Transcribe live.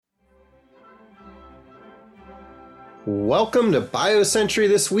Welcome to BioCentury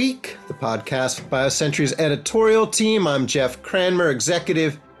This Week, the podcast for BioCentury's editorial team. I'm Jeff Cranmer,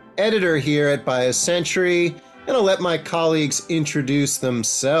 executive editor here at BioCentury, and I'll let my colleagues introduce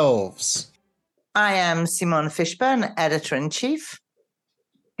themselves. I am Simone Fishburne, editor-in-chief.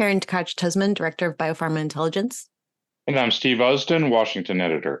 Karen Tkach Tuzman, director of Biopharma Intelligence. And I'm Steve Usden, Washington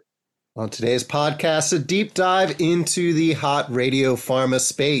editor. On today's podcast, a deep dive into the hot radiopharma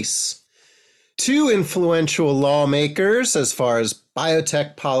space. Two influential lawmakers, as far as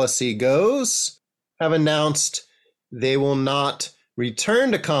biotech policy goes, have announced they will not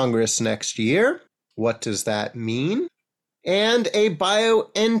return to Congress next year. What does that mean? And a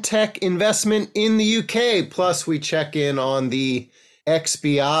BioNTech investment in the UK. Plus, we check in on the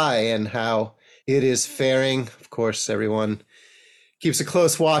XBI and how it is faring. Of course, everyone keeps a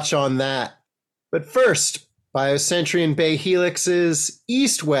close watch on that. But first, BioCentury and Bay Helix's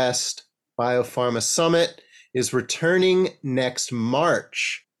East-West Biopharma Summit is returning next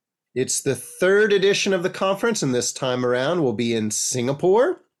March. It's the third edition of the conference, and this time around will be in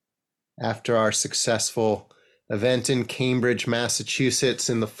Singapore after our successful event in Cambridge,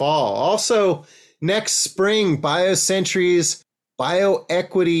 Massachusetts in the fall. Also, next spring, BioCentury's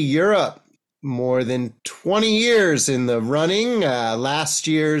BioEquity Europe. More than 20 years in the running. Last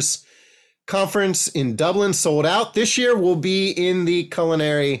year's conference in Dublin sold out. This year will be in the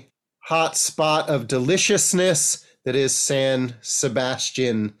culinary hotspot of deliciousness that is San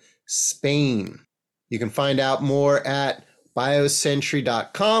Sebastian, Spain. You can find out more at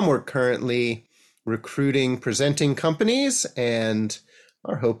biocentury.com. We're currently recruiting presenting companies and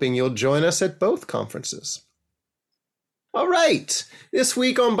are hoping you'll join us at both conferences. All right, this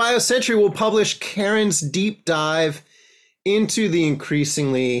week on BioCentury, we'll publish Karen's deep dive into the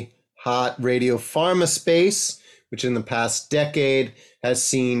increasingly hot radiopharma space, which in the past decade has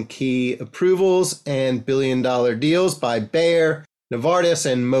seen key approvals and billion-dollar deals by Bayer,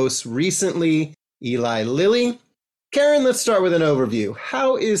 Novartis, and most recently, Eli Lilly. Karen, let's start with an overview.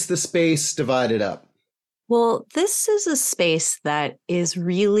 How is the space divided up? Well, this is a space that is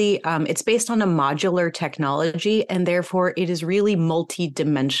really, it's based on a modular technology, and therefore it is really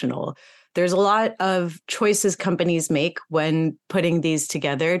multidimensional. There's a lot of choices companies make when putting these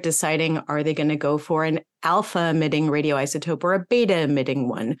together, deciding are they going to go for an alpha-emitting radioisotope or a beta-emitting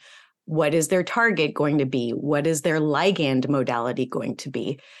one? What is their target going to be? What is their ligand modality going to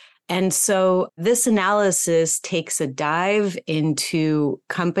be? And so this analysis takes a dive into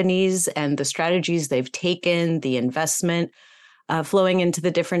companies and the strategies they've taken, the investment flowing into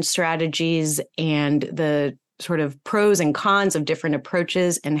the different strategies, and the sort of pros and cons of different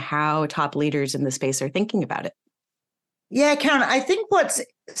approaches and how top leaders in the space are thinking about it. Yeah, Karen, I think what's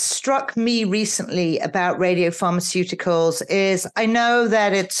struck me recently about radiopharmaceuticals is I know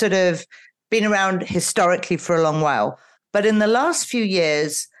that it's sort of been around historically for a long while, but in the last few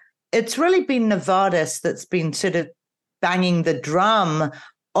years, it's really been Novartis that's been sort of banging the drum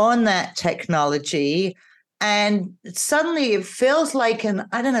on that technology. And suddenly it feels like,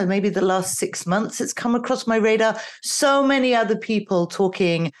 I don't know, maybe the last 6 months it's come across my radar. So many other people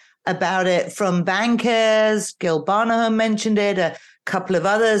talking about it, from bankers, Gil Barnaham mentioned it, a couple of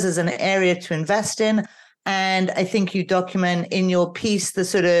others as an area to invest in. And I think you document in your piece the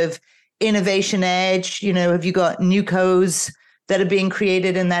sort of innovation edge. You know, have you got new codes that are being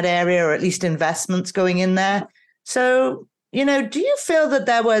created in that area, or at least investments going in there? So, you know, do you feel that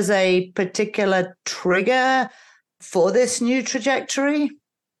there was a particular trigger for this new trajectory?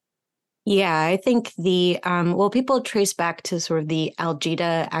 Yeah, I think people trace back to sort of the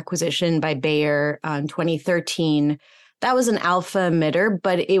Algeta acquisition by Bayer in 2013. That was an alpha emitter,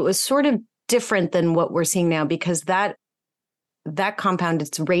 but it was sort of different than what we're seeing now, because that compound,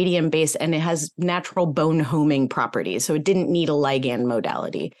 it's radium-based and it has natural bone homing properties. So it didn't need a ligand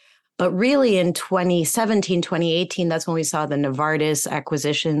modality. But really in 2017, 2018, that's when we saw the Novartis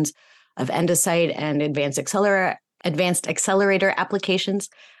acquisitions of Endocyte and advanced accelerator applications.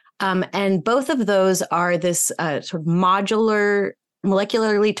 And both of those are this sort of modular,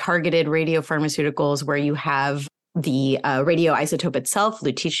 molecularly targeted radiopharmaceuticals where you have the radioisotope itself,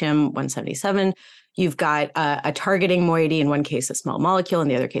 lutetium-177. You've got a targeting moiety, in one case a small molecule, in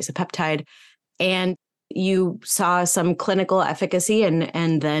the other case a peptide. And you saw some clinical efficacy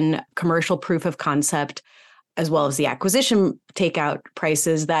and then commercial proof of concept, as well as the acquisition takeout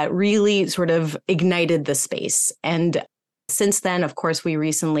prices that really sort of ignited the space. And since then, of course, we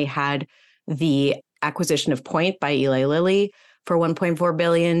recently had the acquisition of Point by Eli Lilly for $1.4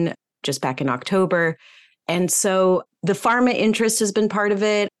 billion just back in October. And so the pharma interest has been part of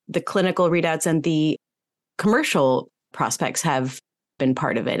it. The clinical readouts and the commercial prospects have been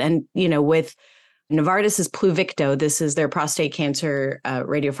part of it. And, you know, with Novartis is Pluvicto. This is their prostate cancer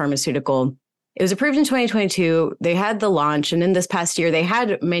radiopharmaceutical. It was approved in 2022. They had the launch. And in this past year, they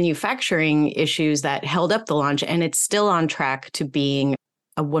had manufacturing issues that held up the launch. And it's still on track to being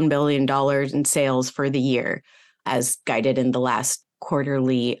a $1 billion in sales for the year, as guided in the last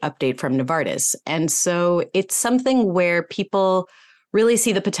quarterly update from Novartis. And so it's something where people really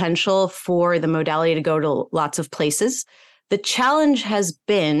see the potential for the modality to go to lots of places. The challenge has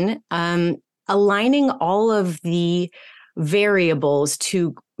been aligning all of the variables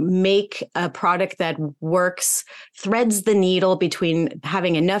to make a product that works, threads the needle between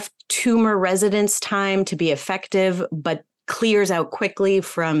having enough tumor residence time to be effective, but clears out quickly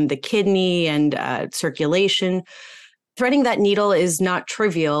from the kidney and circulation. Threading that needle is not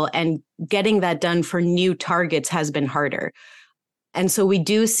trivial, and getting that done for new targets has been harder. And so we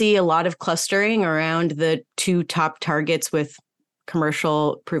do see a lot of clustering around the two top targets with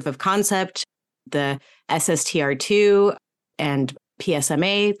commercial proof of concept, the SSTR2 and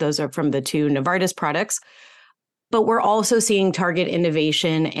PSMA. Those are from the two Novartis products. But we're also seeing target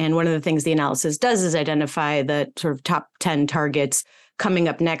innovation. And one of the things the analysis does is identify the sort of top 10 targets coming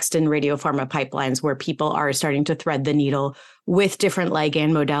up next in radiopharma pipelines, where people are starting to thread the needle with different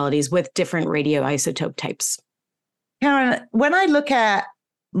ligand modalities, with different radioisotope types. Karen, when I look at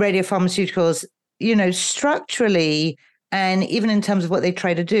radiopharmaceuticals, structurally, and even in terms of what they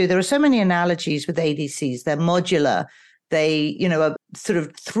try to do, there are so many analogies with ADCs. They're modular. They, are sort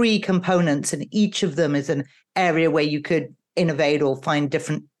of three components, and each of them is an area where you could innovate or find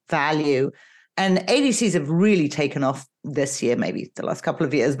different value. And ADCs have really taken off this year, maybe the last couple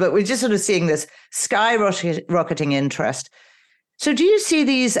of years, but we're just sort of seeing this skyrocketing interest. So do you see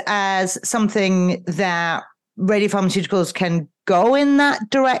these as something that radiopharmaceuticals can go in that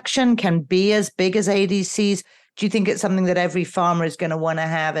direction, can be as big as ADCs? Do you think it's something that every pharma is going to want to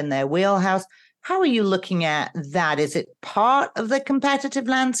have in their wheelhouse? How are you looking at that? Is it part of the competitive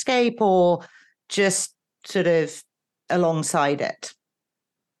landscape or just sort of alongside it?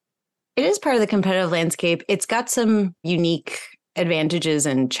 It is part of the competitive landscape. It's got some unique advantages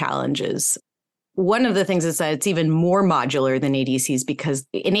and challenges. One of the things is that it's even more modular than ADCs, because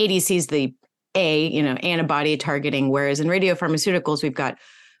in ADCs, the antibody targeting, whereas in radiopharmaceuticals, we've got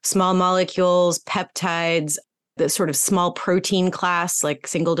small molecules, peptides, the sort of small protein class, like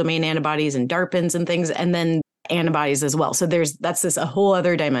single domain antibodies and DARPins and things, and then antibodies as well. So that's a whole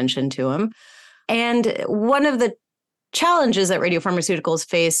other dimension to them. And one of the challenges that radiopharmaceuticals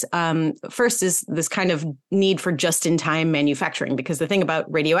face, first, is this kind of need for just-in-time manufacturing, because the thing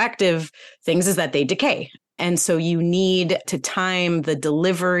about radioactive things is that they decay. And so you need to time the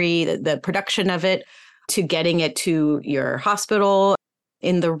delivery, the production of it, to getting it to your hospital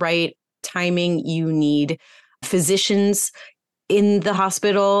in the right timing. You need physicians in the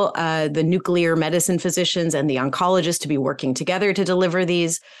hospital, the nuclear medicine physicians and the oncologists to be working together to deliver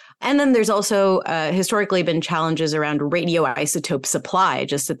these. And then there's also historically been challenges around radioisotope supply,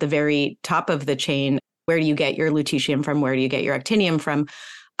 just at the very top of the chain. Where do you get your lutetium from? Where do you get your actinium from?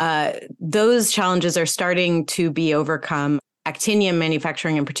 Those challenges are starting to be overcome. Actinium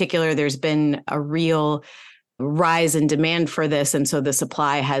manufacturing in particular, there's been a real rise in demand for this. And so the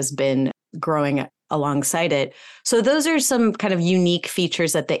supply has been growing alongside it. So those are some kind of unique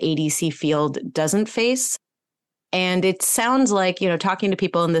features that the ADC field doesn't face. And it sounds like, talking to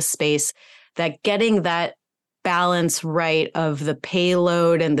people in this space, that getting that balance right of the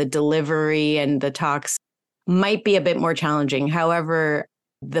payload and the delivery and the tox might be a bit more challenging. However,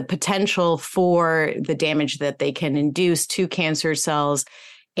 the potential for the damage that they can induce to cancer cells,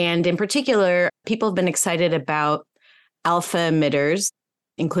 and in particular, people have been excited about alpha emitters,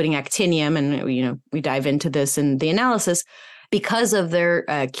 including actinium, and we dive into this in the analysis. Because of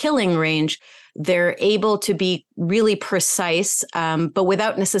their killing range, they're able to be really precise, but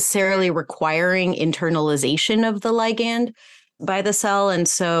without necessarily requiring internalization of the ligand by the cell. And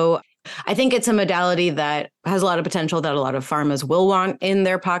so I think it's a modality that has a lot of potential that a lot of pharmas will want in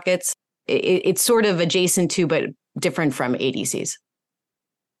their pockets. It's sort of adjacent to, but different from ADCs.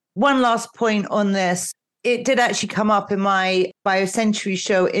 One last point on this. It did actually come up in my BioCentury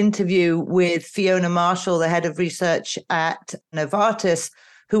show interview with Fiona Marshall, the head of research at Novartis,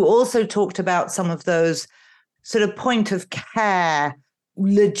 who also talked about some of those sort of point of care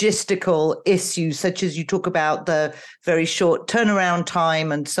logistical issues, such as you talk about the very short turnaround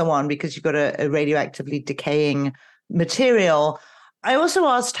time and so on, because you've got a radioactively decaying material. I also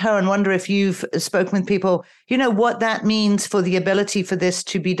asked her, and wonder if you've spoken with people, what that means for the ability for this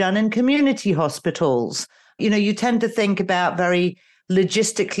to be done in community hospitals. You tend to think about very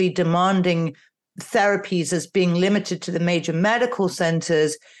logistically demanding therapies as being limited to the major medical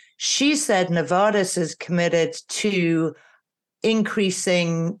centers. she said Novartis is committed to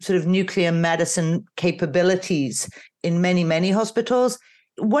increasing sort of nuclear medicine capabilities in many, many hospitals.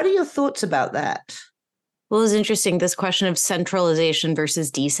 What are your thoughts about that? Well, it's interesting. This question of centralization versus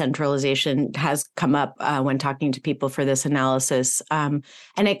decentralization has come up when talking to people for this analysis. And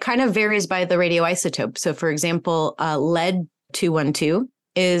it kind of varies by the radioisotope. So, for example, lead-212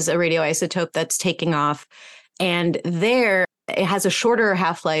 is a radioisotope that's taking off. And there, it has a shorter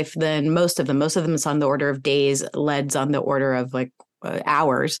half-life than most of them. Most of them is on the order of days. Lead's on the order of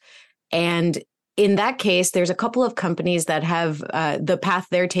hours. And in that case, there's a couple of companies that have the path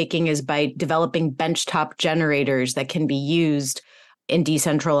they're taking is by developing benchtop generators that can be used in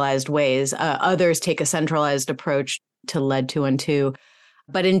decentralized ways. Others take a centralized approach to lead-212.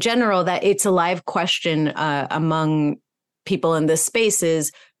 But in general, that it's a live question among people in this space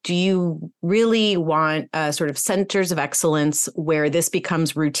is, do you really want sort of centers of excellence where this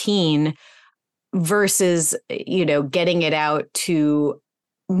becomes routine versus, getting it out to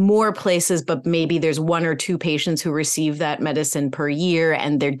more places, but maybe there's one or two patients who receive that medicine per year,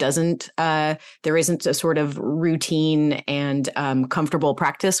 and there isn't a sort of routine and comfortable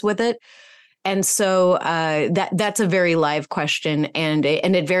practice with it. And so that's a very live question, and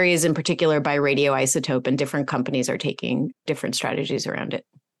it varies in particular by radioisotope, and different companies are taking different strategies around it.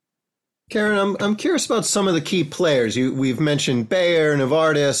 Karen, I'm curious about some of the key players. We've mentioned Bayer,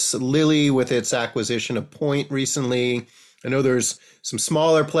 Novartis, Lilly with its acquisition of Point recently. I know there's some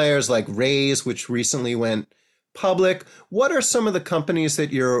smaller players like Raise, which recently went public. What are some of the companies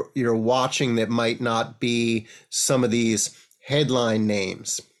that you're watching that might not be some of these headline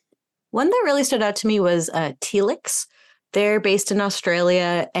names? One that really stood out to me was Telix. They're based in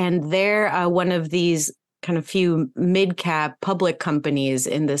Australia, and they're one of these kind of few mid-cap public companies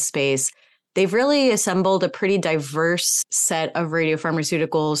in this space. They've really assembled a pretty diverse set of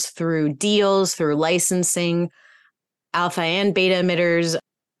radiopharmaceuticals through deals, through licensing, alpha and beta emitters,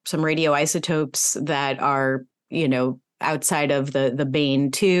 some radioisotopes that are, outside of the bane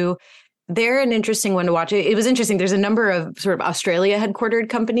too. They're an interesting one to watch. It was interesting. There's a number of sort of Australia headquartered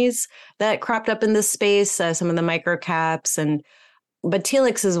companies that cropped up in this space, some of the micro caps, but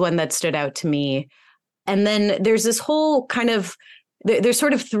Telix is one that stood out to me. And then there's this whole there's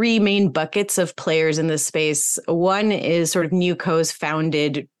sort of three main buckets of players in this space. One is sort of new cos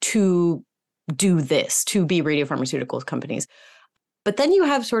founded to do this, to be radiopharmaceuticals companies. But then you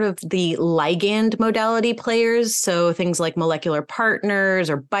have sort of the ligand modality players. So things like Molecular Partners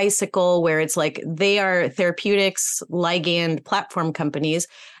or Bicycle, where it's like they are therapeutics ligand platform companies,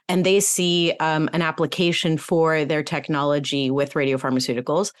 and they see an application for their technology with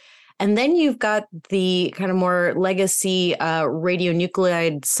radiopharmaceuticals. And then you've got the kind of more legacy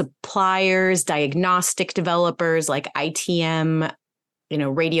radionuclide suppliers, diagnostic developers like ITM,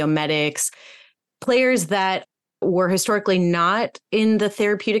 Radiomedics, players that were historically not in the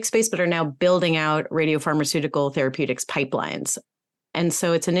therapeutic space, but are now building out radiopharmaceutical therapeutics pipelines. And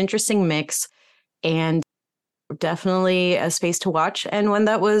so it's an interesting mix and definitely a space to watch, and one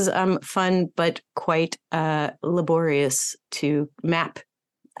that was fun, but quite laborious to map,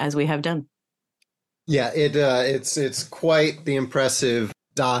 as we have done. Yeah, it's quite the impressive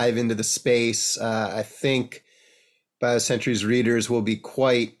dive into the space. I think BioCentury's readers will be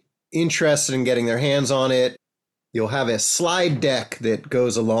quite interested in getting their hands on it. You'll have a slide deck that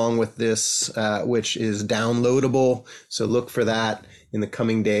goes along with this, which is downloadable. So look for that in the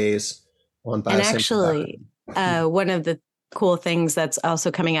coming days on BioCentury. And actually, one of the cool things that's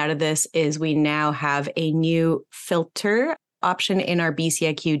also coming out of this is we now have a new filter option in our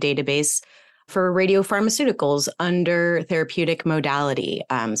BCIQ database for radiopharmaceuticals under therapeutic modality.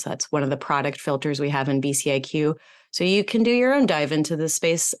 So that's one of the product filters we have in BCIQ. So you can do your own dive into this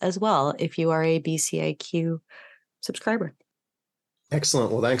space as well if you are a BCIQ subscriber.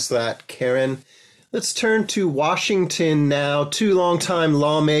 Excellent. Well, thanks for that, Karen. Let's turn to Washington now. Two longtime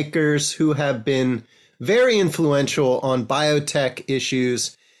lawmakers who have been very influential on biotech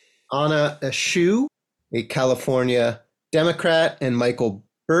issues. Anna Eshoo, a California Democrat, and Michael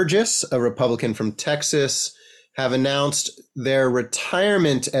Burgess, a Republican from Texas, have announced their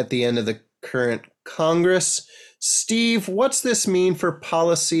retirement at the end of the current Congress. Steve, what's this mean for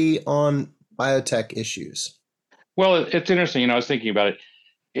policy on biotech issues? Well, it's interesting. I was thinking about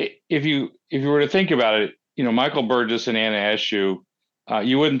it. If you were to think about it, Michael Burgess and Anna Eshoo,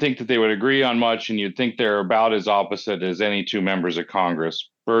 you wouldn't think that they would agree on much, and you'd think they're about as opposite as any two members of Congress.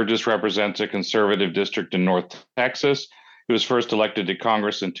 Burgess represents a conservative district in North Texas. He was first elected to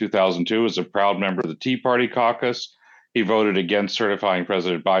Congress in 2002 as a proud member of the Tea Party caucus. He voted against certifying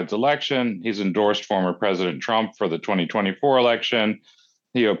President Biden's election. He's endorsed former President Trump for the 2024 election.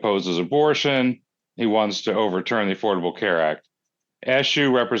 He opposes abortion. He wants to overturn the Affordable Care Act.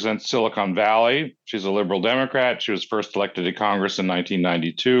 Eshoo represents Silicon Valley. She's a liberal Democrat. She was first elected to Congress in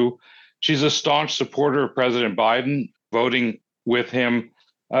 1992. She's a staunch supporter of President Biden, voting with him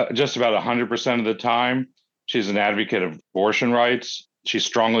just about 100% of the time. She's an advocate of abortion rights. She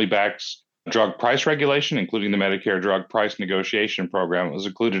strongly backs drug price regulation, including the Medicare drug price negotiation program that was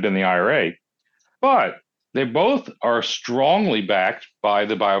included in the IRA. But they both are strongly backed by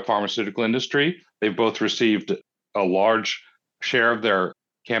the biopharmaceutical industry. They've both received a large share of their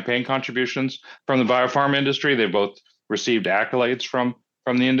campaign contributions from the biopharma industry. They both received accolades from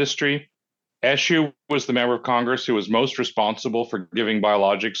the industry. Eshoo was the member of Congress who was most responsible for giving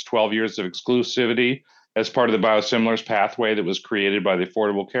biologics 12 years of exclusivity as part of the biosimilars pathway that was created by the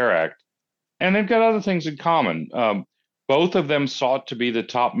Affordable Care Act. And they've got other things in common. Both of them sought to be the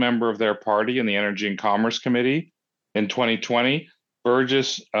top member of their party in the Energy and Commerce Committee in 2020.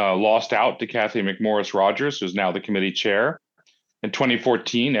 Burgess lost out to Kathy McMorris Rodgers, who's now the committee chair. In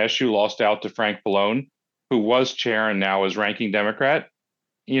 2014, Eshoo lost out to Frank Pallone, who was chair and now is ranking Democrat.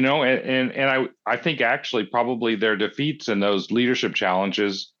 You know, and I think actually probably their defeats in those leadership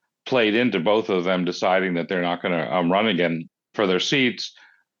challenges played into both of them deciding that they're not going to run again for their seats.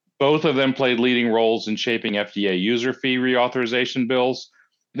 Both of them played leading roles in shaping FDA user fee reauthorization bills.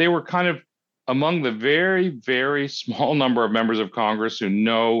 They were kind of among the very, very small number of members of Congress who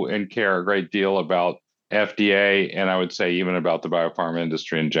know and care a great deal about FDA, and I would say even about the biopharma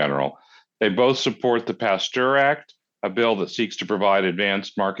industry in general. They both support the Pasteur Act, a bill that seeks to provide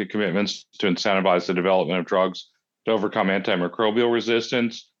advanced market commitments to incentivize the development of drugs to overcome antimicrobial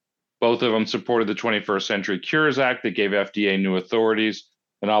resistance. Both of them supported the 21st Century Cures Act that gave FDA new authorities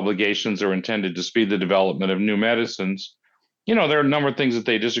and obligations that are intended to speed the development of new medicines. You know, there are a number of things that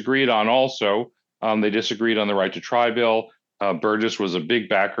they disagreed on also. They disagreed on the right to try bill. Burgess was a big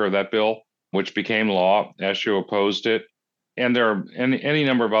backer of that bill, which became law. Eshoo opposed it. And there are any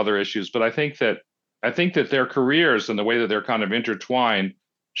number of other issues. But I think that their careers and the way that they're kind of intertwined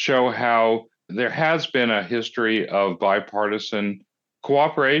show how there has been a history of bipartisan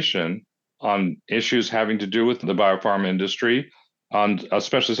cooperation on issues having to do with the biopharma industry, on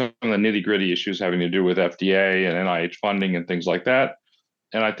especially some of the nitty-gritty issues having to do with FDA and NIH funding and things like that.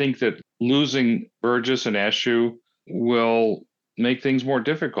 And I think that losing Burgess and Eshoo will make things more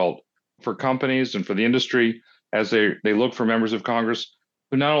difficult for companies and for the industry as they look for members of Congress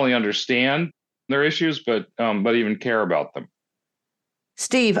who not only understand their issues, but even care about them.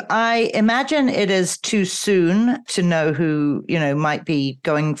 Steve, I imagine it is too soon to know who, might be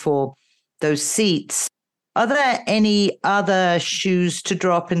going for those seats. Are there any other shoes to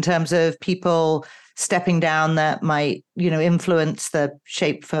drop in terms of people stepping down that might, influence the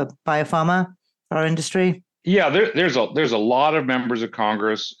shape for biopharma, for our industry? Yeah, there's a lot of members of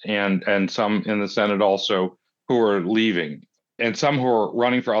Congress and some in the Senate also who are leaving, and some who are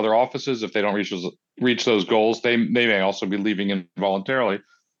running for other offices. If they don't reach those goals, they may also be leaving involuntarily.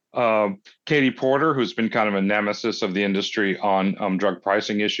 Katie Porter, who's been kind of a nemesis of the industry on drug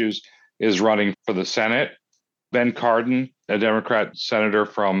pricing issues, is running for the Senate. Ben Cardin, a Democrat senator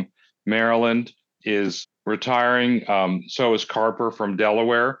from Maryland, is retiring. So is Carper from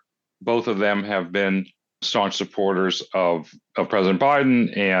Delaware. Both of them have been staunch supporters of President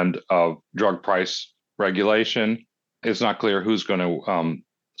Biden and of drug price regulation. It's not clear who's going to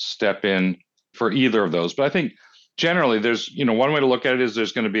step in for either of those. But I think generally there's, one way to look at it is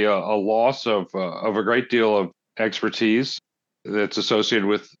there's going to be a loss of a great deal of expertise that's associated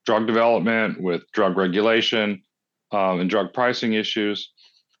with drug development, with drug regulation, and drug pricing issues.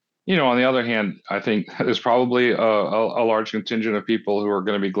 On the other hand, I think there's probably a large contingent of people who are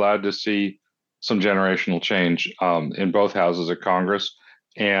going to be glad to see some generational change in both houses of Congress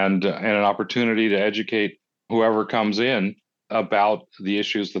and an opportunity to educate whoever comes in about the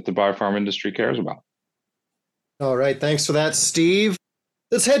issues that the biopharma industry cares about. All right. Thanks for that, Steve.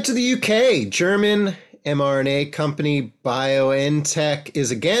 Let's head to the UK. German mRNA company BioNTech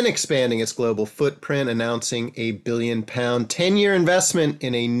is again expanding its global footprint, announcing a £1 billion 10-year investment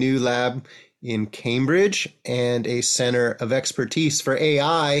in a new lab in Cambridge and a center of expertise for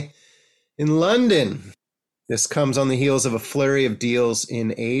AI in London. This comes on the heels of a flurry of deals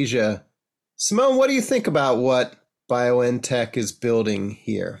in Asia. Simone, what do you think about what BioNTech is building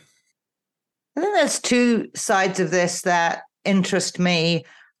here? I think there's two sides of this that interest me.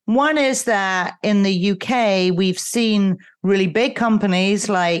 One is that in the UK, we've seen really big companies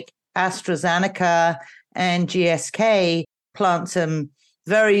like AstraZeneca and GSK plant some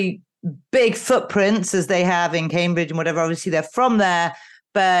very big footprints as they have in Cambridge and whatever. Obviously, they're from there.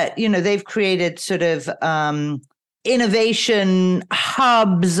 But, they've created sort of innovation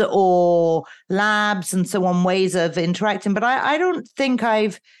hubs or labs and so on, ways of interacting. But I don't think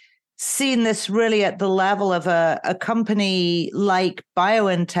I've seen this really at the level of a company like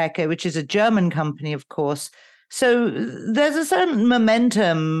BioNTech, which is a German company, of course. So there's a certain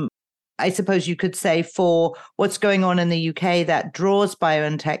momentum, I suppose you could say, for what's going on in the UK that draws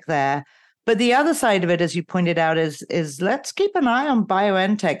BioNTech there. But the other side of it, as you pointed out, is let's keep an eye on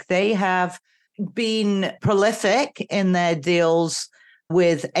BioNTech. They have been prolific in their deals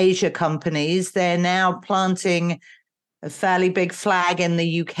with Asia companies. They're now planting a fairly big flag in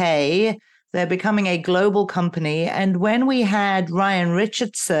the UK. They're becoming a global company. And when we had Ryan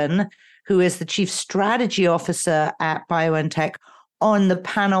Richardson, who is the chief strategy officer at BioNTech, on the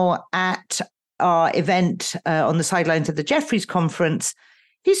panel at our event on the sidelines of the Jefferies conference,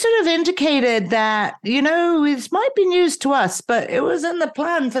 he sort of indicated that, this might be news to us, but it was in the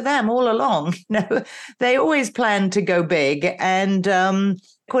plan for them all along. They always planned to go big. And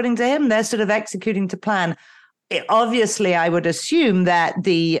according to him, they're sort of executing to plan. Obviously, I would assume that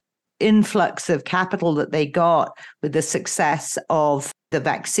the influx of capital that they got with the success of the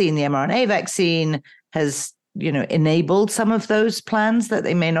vaccine, the mRNA vaccine, has, enabled some of those plans that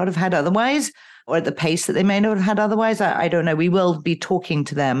they may not have had otherwise, or at the pace that they may not have had otherwise. I don't know. We will be talking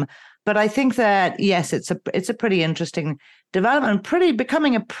to them. But I think that, yes, it's a pretty interesting development,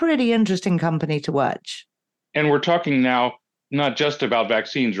 becoming a pretty interesting company to watch. And we're talking now not just about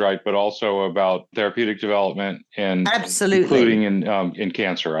vaccines, right, but also about therapeutic development and absolutely, including in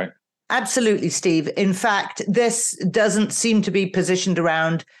cancer, right? Absolutely, Steve. In fact, this doesn't seem to be positioned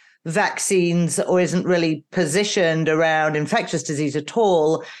around vaccines or isn't really positioned around infectious disease at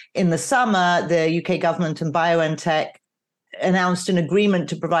all. In the summer, the UK government and BioNTech announced an agreement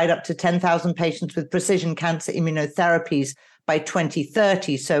to provide up to 10,000 patients with precision cancer immunotherapies by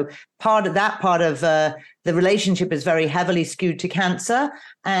 2030. So part of the relationship is very heavily skewed to cancer.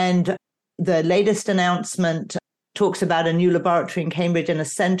 And the latest announcement talks about a new laboratory in Cambridge and a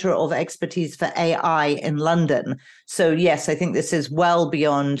center of expertise for AI in London. So yes, I think this is well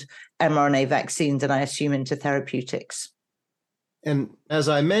beyond mRNA vaccines and I assume into therapeutics. And as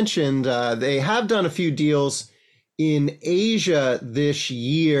I mentioned, they have done a few deals in Asia this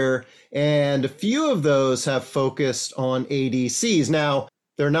year, and a few of those have focused on ADCs. Now,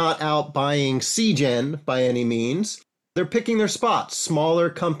 they're not out buying Seagen by any means. They're picking their spots, smaller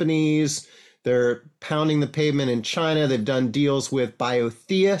companies. They're pounding the pavement in China. They've done deals with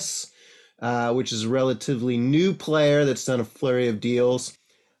Biotheus, which is a relatively new player that's done a flurry of deals,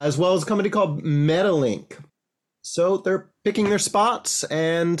 as well as a company called Metalink. So they're picking their spots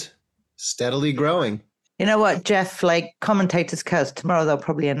and steadily growing. You know what, Jeff, like commentators curse, tomorrow they'll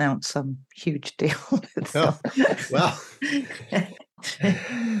probably announce some huge deal. Oh, well,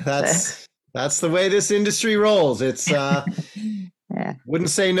 that's the way this industry rolls. It's yeah.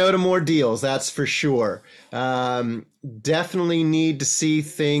 Wouldn't say no to more deals, that's for sure. Definitely need to see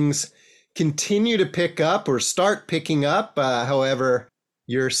things continue to pick up or start picking up. However,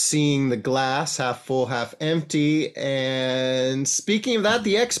 you're seeing the glass half full, half empty. And speaking of that,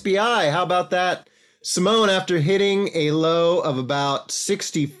 the XBI, how about that? Simone, after hitting a low of about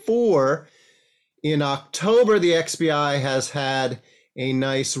 64 in October, the XBI has had a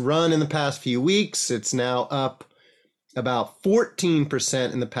nice run in the past few weeks. It's now up about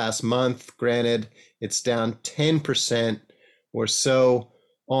 14% in the past month. Granted, it's down 10% or so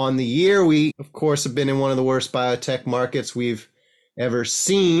on the year. We, of course, have been in one of the worst biotech markets we've ever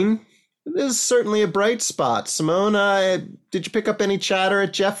seen. This is certainly a bright spot. Simone, did you pick up any chatter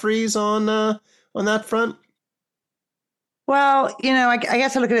at Jefferies on that front? Well, I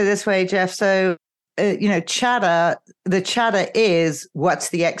guess I look at it this way, Jeff. So, the chatter is, what's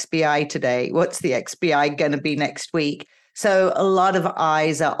the XBI today? What's the XBI going to be next week? So a lot of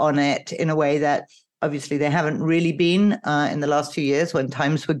eyes are on it in a way that obviously they haven't really been in the last few years when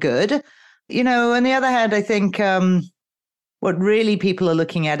times were good. On the other hand, I think what really people are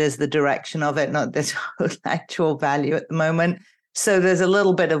looking at is the direction of it, not this actual value at the moment. So there's a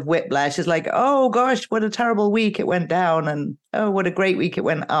little bit of whiplash. It's like, oh gosh, what a terrible week it went down, and oh, what a great week it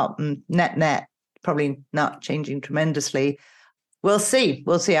went up, and net, probably not changing tremendously. We'll see.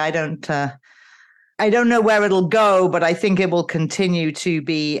 I don't know where it'll go, but I think it will continue to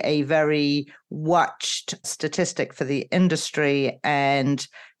be a very watched statistic for the industry. And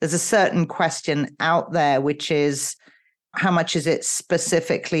there's a certain question out there, which is, how much is it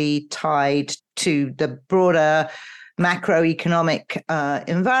specifically tied to the broader macroeconomic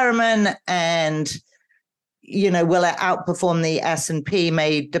environment, and will it outperform the S&P?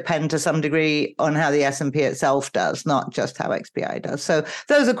 May depend to some degree on how the S&P itself does, not just how XBI does. So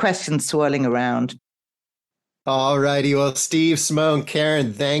those are questions swirling around. All righty. Well, Steve, Simone,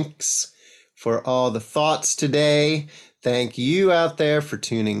 Karen, thanks for all the thoughts today. Thank you out there for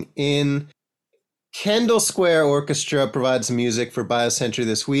tuning in. Kendall Square Orchestra provides music for BioCentury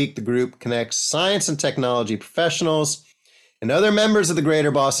This week. The group connects science and technology professionals and other members of the greater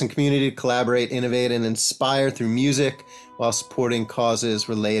Boston community to collaborate, innovate, and inspire through music while supporting causes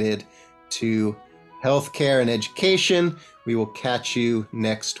related to healthcare and education. We will catch you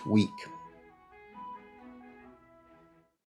next week.